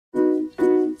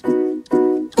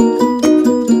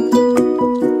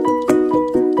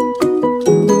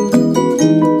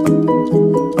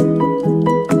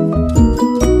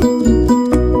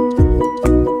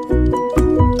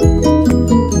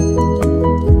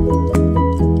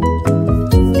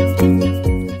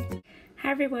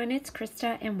it's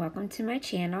Krista and welcome to my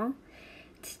channel.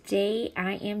 Today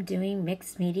I am doing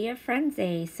Mixed Media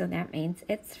Frenzy, so that means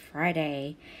it's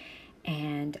Friday.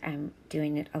 And I'm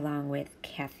doing it along with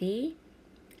Kathy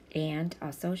and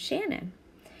also Shannon.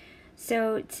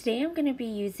 So today I'm going to be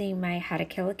using my How to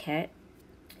Kill a Kit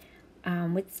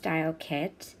with Style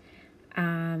Kit.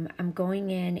 I'm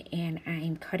going in and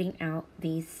I'm cutting out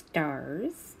these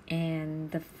stars,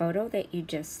 and the photo that you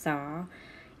just saw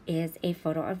is a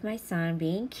photo of my son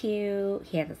being cute.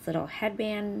 He had this little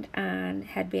headband on,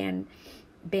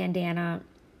 bandana,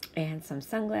 and some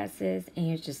sunglasses, and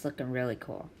he was just looking really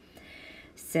cool.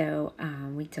 So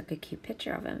we took a cute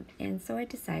picture of him, and so I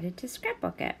decided to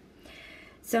scrapbook it.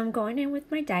 So I'm going in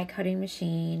with my die cutting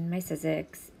machine, my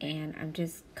scissors, and I'm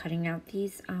just cutting out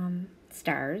these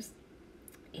stars,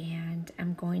 and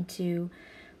I'm going to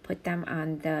put them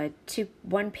on the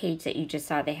one page that you just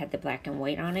saw. They had the black and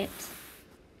white on it.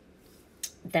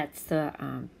 That's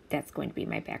going to be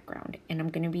my background, and I'm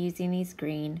going to be using these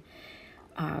green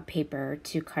paper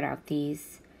to cut out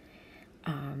these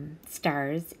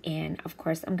stars. And of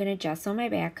course I'm going to gesso my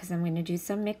back because I'm going to do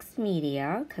some mixed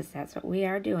media, because that's what we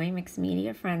are doing, Mixed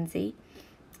Media Frenzy.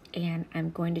 And I'm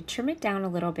going to trim it down a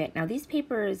little bit. Now these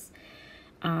papers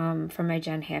from my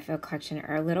Jen Hatfield collection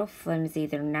are a little flimsy.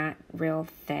 They're not real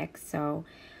thick, so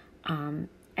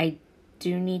I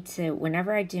do need to,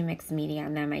 whenever I do mixed media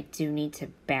on them, I do need to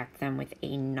back them with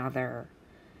another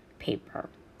paper.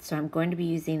 So I'm going to be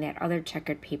using that other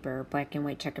checkered paper, black and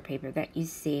white checkered paper that you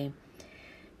see,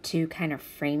 to kind of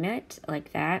frame it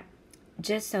like that,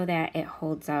 just so that it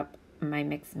holds up my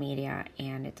mixed media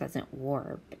and it doesn't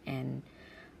warp and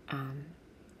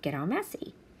get all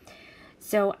messy.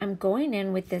 So I'm going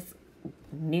in with this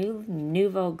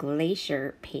Nouveau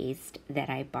Glacier paste that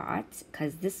I bought,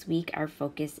 because this week our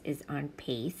focus is on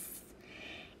pastes,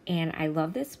 and I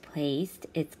love this paste.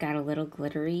 It's got a little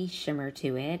glittery shimmer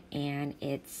to it, and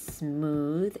it's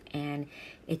smooth, and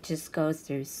it just goes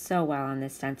through so well on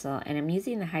this stencil. And I'm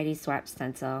using the Heidi Swap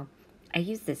stencil. I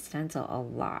use this stencil a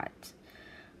lot,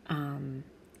 and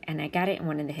I got it in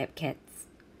one of the hip kits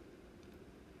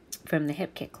from the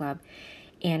Hip Kit Club.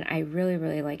 And I really,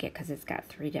 really like it because it's got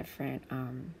 3 different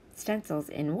stencils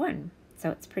in one. So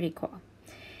it's pretty cool.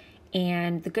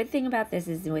 And the good thing about this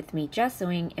is, with me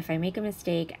gessoing, if I make a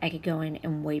mistake, I could go in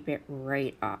and wipe it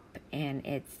right up. And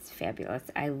it's fabulous.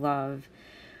 I love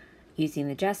using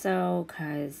the gesso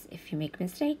because if you make a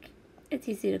mistake, it's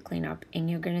easy to clean up. And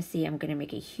you're going to see I'm going to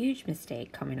make a huge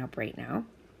mistake coming up right now.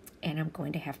 And I'm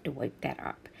going to have to wipe that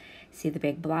up. See the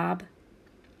big blob?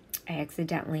 I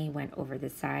accidentally went over the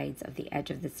sides of the edge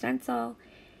of the stencil,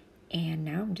 and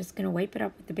now I'm just going to wipe it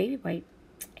up with the baby wipe,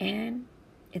 and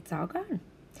it's all gone.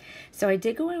 So I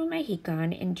did go in with my heat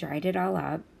gun and dried it all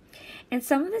up, and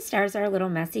some of the stars are a little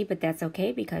messy, but that's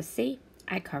okay because, see,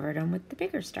 I covered them with the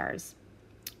bigger stars.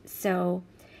 So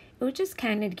it would just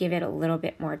kind of give it a little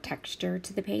bit more texture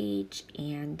to the page,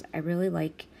 and I really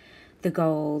like the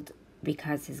gold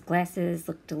because his glasses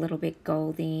looked a little bit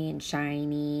goldy and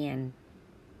shiny,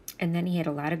 and then he had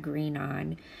a lot of green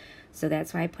on, so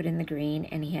that's why I put in the green,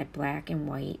 and he had black and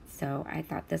white. So I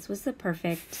thought this was the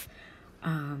perfect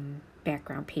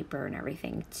background paper and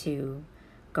everything to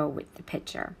go with the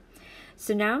picture.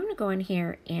 So now I'm going to go in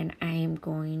here and I'm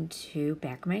going to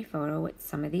back my photo with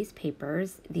some of these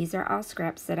papers. These are all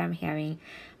scraps that I'm having.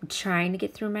 I'm trying to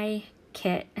get through my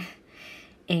kit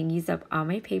and use up all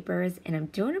my papers, and I'm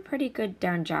doing a pretty good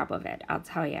darn job of it, I'll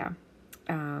tell you.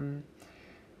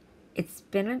 It's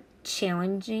been a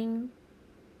challenging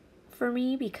for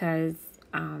me because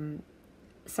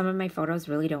some of my photos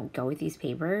really don't go with these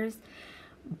papers,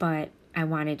 but I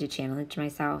wanted to challenge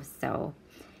myself, so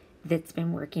that's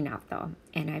been working out though.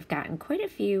 And I've gotten quite a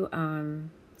few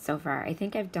so far. I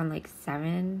think I've done like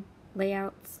 7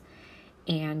 layouts,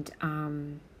 and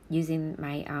using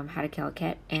my How to Kill a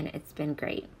Kit, and it's been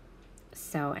great.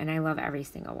 So, and I love every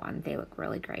single one. They look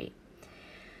really great.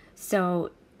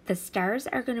 So the stars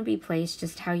are going to be placed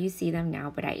just how you see them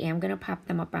now, but I am going to pop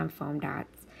them up on foam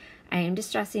dots. I am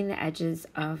distressing the edges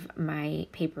of my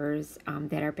papers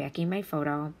that are backing my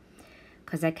photo,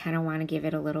 because I kind of want to give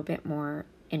it a little bit more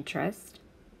interest.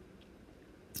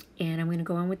 And I'm going to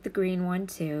go in with the green one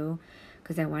too,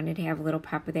 because I wanted to have a little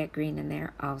pop of that green in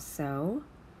there also.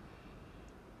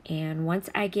 And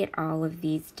once I get all of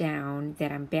these down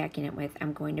that I'm backing it with,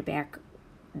 I'm going to back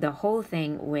the whole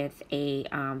thing with a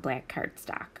black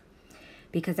cardstock,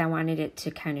 because I wanted it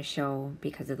to kind of show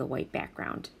because of the white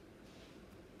background.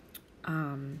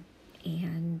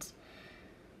 And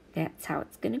that's how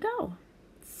it's gonna go.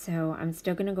 So I'm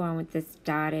still gonna go on with this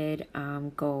dotted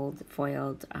gold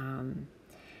foiled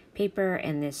paper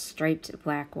and this striped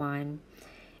black one.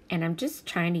 And I'm just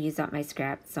trying to use up my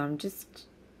scraps, so I'm just,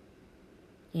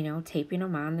 you know, taping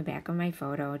them on the back of my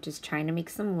photo, just trying to make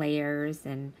some layers.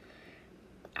 And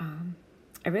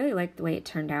I really like the way it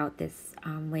turned out. This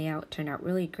layout turned out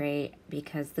really great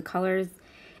because the colors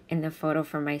in the photo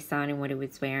for my son and what he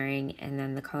was wearing, and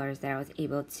then the colors that I was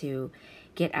able to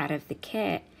get out of the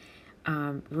kit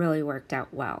really worked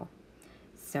out well.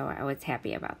 So I was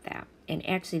happy about that. And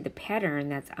actually the pattern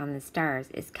that's on the stars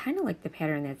is kind of like the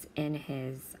pattern that's in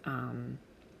his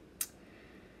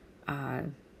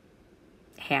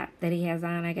hat that he has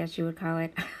on, I guess you would call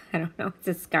it. I don't know, it's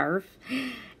a scarf.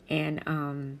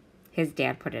 And his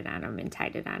dad put it on him and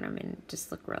tied it on him, and it just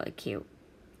looked really cute.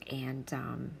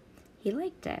 And he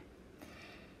liked it.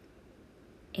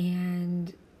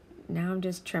 And now I'm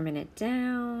just trimming it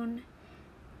down.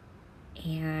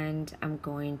 And I'm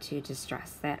going to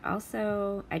distress that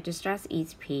also. I distress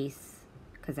each piece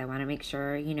because I want to make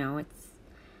sure, you know, it's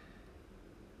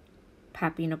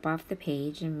popping up off the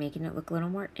page and making it look a little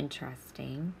more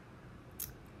interesting.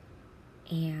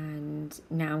 And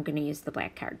now I'm going to use the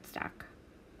black cardstock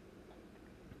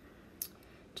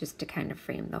just to kind of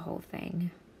frame the whole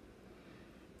thing.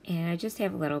 And I just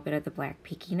have a little bit of the black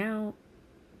peeking out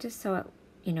just so it,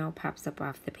 you know, pops up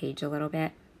off the page a little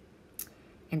bit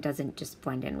and doesn't just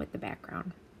blend in with the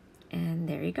background. And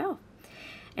there you go.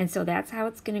 And so that's how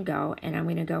it's going to go. And I'm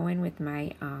going to go in with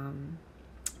my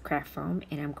craft foam,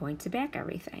 and I'm going to back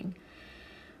everything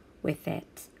with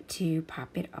it to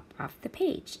pop it up off the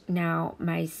page. Now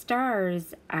my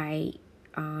stars, I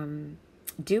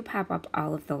do pop up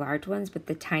all of the large ones, but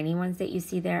the tiny ones that you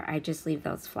see there, I just leave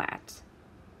those flat.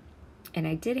 And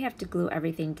I did have to glue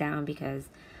everything down because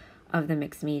of the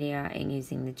mixed media and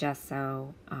using the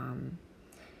gesso.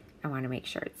 I want to make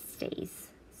sure it stays.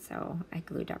 So I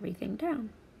glued everything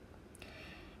down.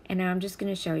 And now I'm just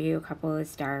going to show you a couple of the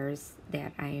stars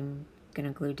that I'm going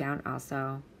to glue down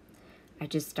also. I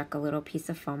just stuck a little piece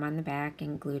of foam on the back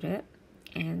and glued it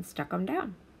and stuck them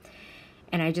down.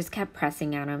 And I just kept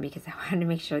pressing on them because I wanted to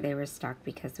make sure they were stuck,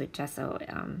 because with gesso,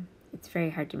 it's very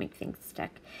hard to make things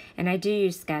stick. And I do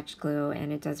use Scotch glue,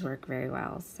 and it does work very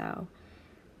well. So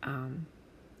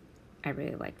I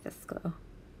really like this glue.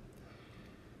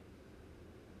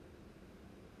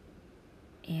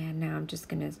 And now I'm just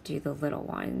going to do the little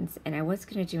ones. And I was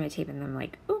going to do my tape, and then I'm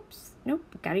like, oops, nope,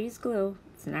 got to use glue.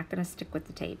 It's not going to stick with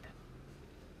the tape.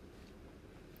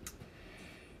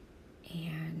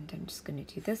 And I'm just going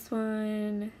to do this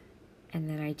one. And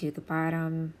then I do the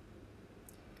bottom.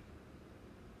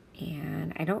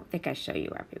 And I don't think I show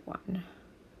you every one,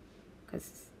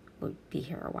 because we'll be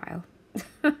here a while.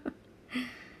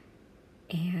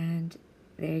 And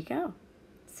there you go.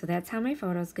 So that's how my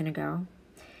photo is going to go.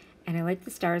 And I like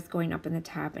the stars going up in the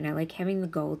top, and I like having the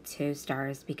gold too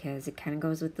stars because it kind of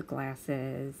goes with the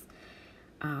glasses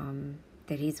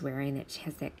that he's wearing, that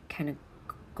has that kind of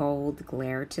gold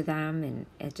glare to them, and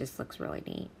it just looks really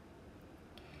neat.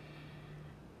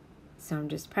 So I'm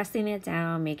just pressing it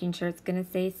down, making sure it's going to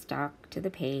stay stuck to the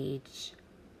page.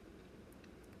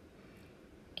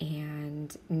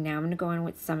 And now I'm going to go in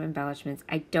with some embellishments.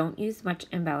 I don't use much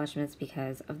embellishments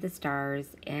because of the stars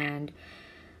and,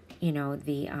 you know,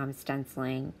 the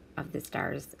stenciling of the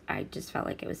stars. I just felt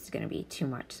like it was going to be too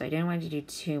much, so I didn't want to do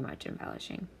too much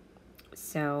embellishing.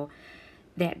 So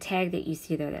that tag that you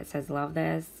see there that says love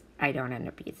this, I don't end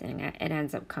up using it. It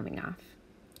ends up coming off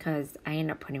because I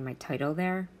end up putting my title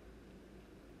there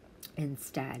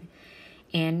instead.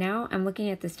 And now I'm looking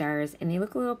at the stars, and they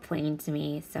look a little plain to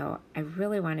me, so I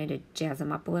really wanted to jazz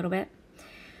them up a little bit.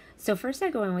 So first I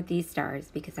go in with these stars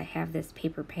because I have this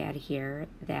paper pad here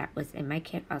that was in my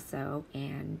kit also,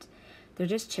 and they're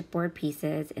just chipboard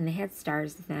pieces, and they had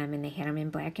stars in them, and they had them in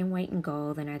black and white and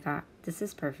gold, and I thought this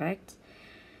is perfect.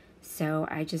 So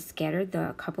I just scattered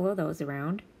a couple of those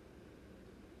around.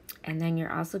 And then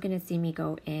you're also going to see me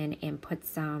go in and put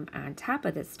some on top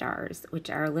of the stars, which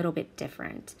are a little bit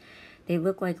different. They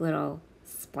look like little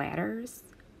splatters,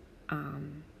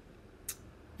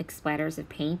 like splatters of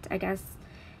paint, I guess.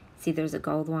 See, there's a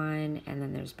gold one, and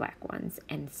then there's black ones.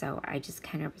 And so I just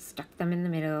kind of stuck them in the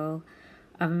middle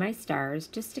of my stars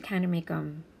just to kind of make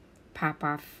them pop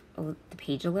off the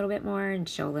page a little bit more and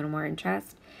show a little more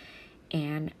interest.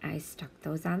 And I stuck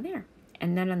those on there.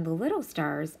 And then on the little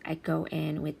stars, I go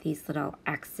in with these little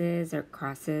X's or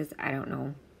crosses. I don't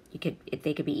know.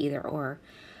 They could be either or.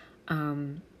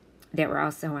 That were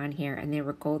also on here, and they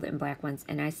were gold and black ones.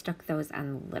 And I stuck those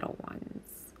on the little ones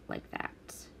like that.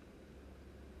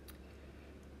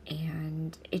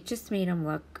 And it just made them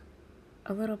look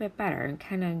a little bit better and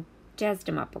kind of jazzed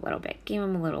them up a little bit. Gave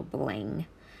them a little bling.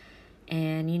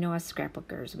 And you know, us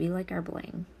scrapbookers, we like our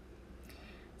bling.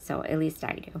 So at least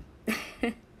I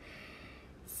do.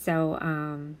 So,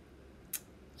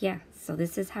 yeah, so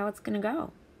this is how it's going to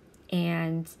go.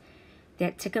 And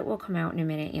that ticket will come out in a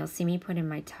minute. You'll see me put in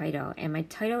my title. And my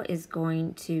title is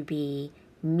going to be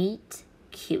Meet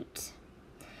Cute.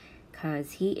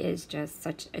 Because he is just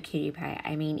such a cutie pie.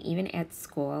 I mean, even at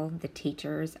school, the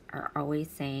teachers are always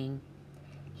saying,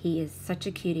 he is such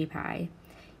a cutie pie.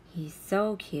 He's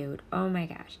so cute. Oh my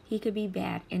gosh. He could be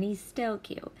bad and he's still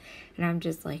cute. And I'm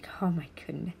just like, oh my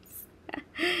goodness.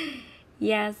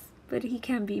 Yes, but he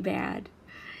can be bad.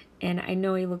 And I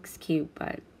know he looks cute,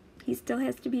 but he still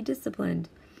has to be disciplined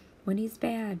when he's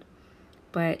bad.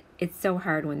 But it's so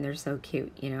hard when they're so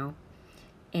cute, you know.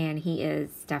 And he is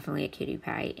definitely a cutie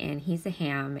pie. And he's a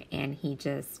ham. And he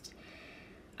just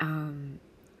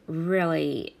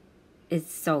really is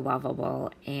so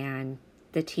lovable. And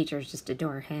the teachers just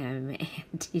adore him.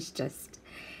 And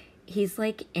he's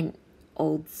like an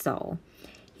old soul.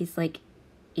 He's like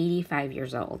 85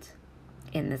 years old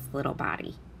in this little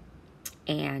body.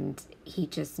 And he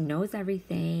just knows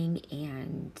everything,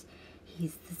 and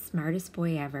he's the smartest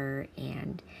boy ever,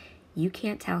 and you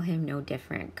can't tell him no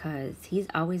different because he's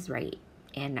always right,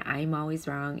 and I'm always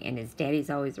wrong, and his daddy's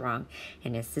always wrong,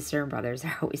 and his sister and brothers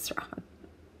are always wrong.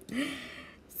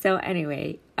 So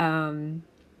anyway,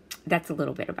 that's a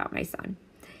little bit about my son.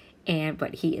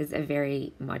 But he is a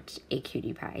very much a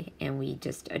cutie pie, and we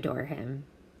just adore him,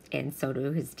 and so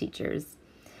do his teachers.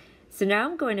 So now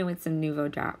I'm going in with some Nouveau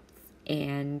drops.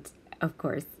 And of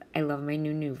course, I love my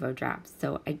new Nouveau drops.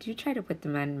 So I do try to put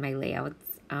them on my layouts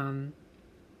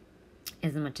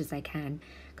as much as I can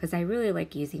because I really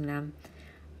like using them.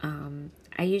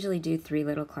 I usually do 3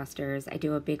 little clusters. I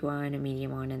do a big one, a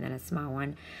medium one, and then a small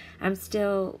one. I'm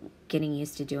still getting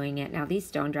used to doing it. Now these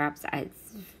stone drops,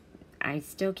 I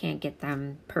still can't get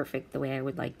them perfect the way I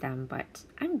would like them, but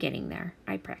I'm getting there.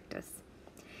 I practice.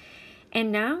 And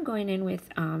now I'm going in with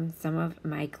some of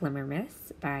my Glimmer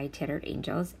Mists by Tattered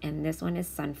Angels. And this one is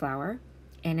Sunflower.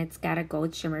 And it's got a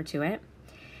gold shimmer to it.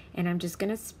 And I'm just going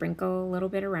to sprinkle a little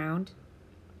bit around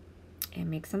and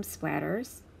make some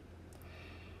splatters.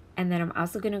 And then I'm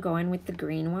also going to go in with the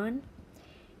green one.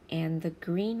 And the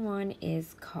green one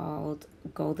is called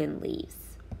Golden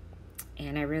Leaves.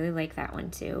 And I really like that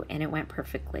one too. And it went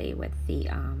perfectly with the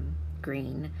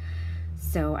green.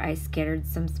 So I scattered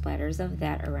some splatters of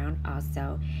that around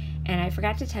also. And I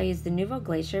forgot to tell you, the Nouveau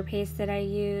Glacier paste that I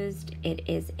used, it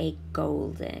is a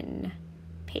golden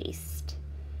paste.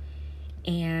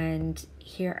 And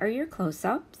here are your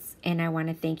close-ups. And I want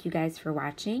to thank you guys for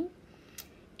watching.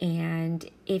 And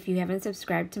if you haven't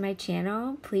subscribed to my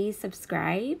channel, please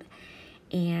subscribe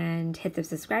and hit the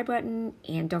subscribe button.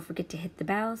 And don't forget to hit the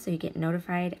bell so you get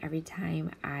notified every time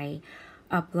I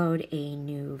upload a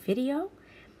new video.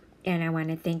 And I want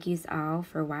to thank you all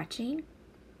for watching,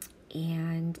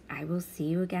 and I will see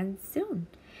you again soon.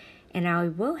 And I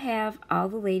will have all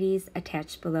the ladies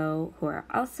attached below who are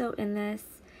also in this.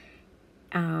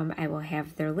 I will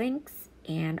have their links,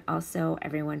 and also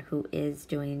everyone who is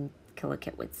doing Kill a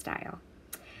Kit with Style.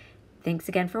 Thanks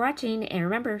again for watching, and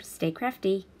remember, stay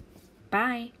crafty.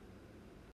 Bye.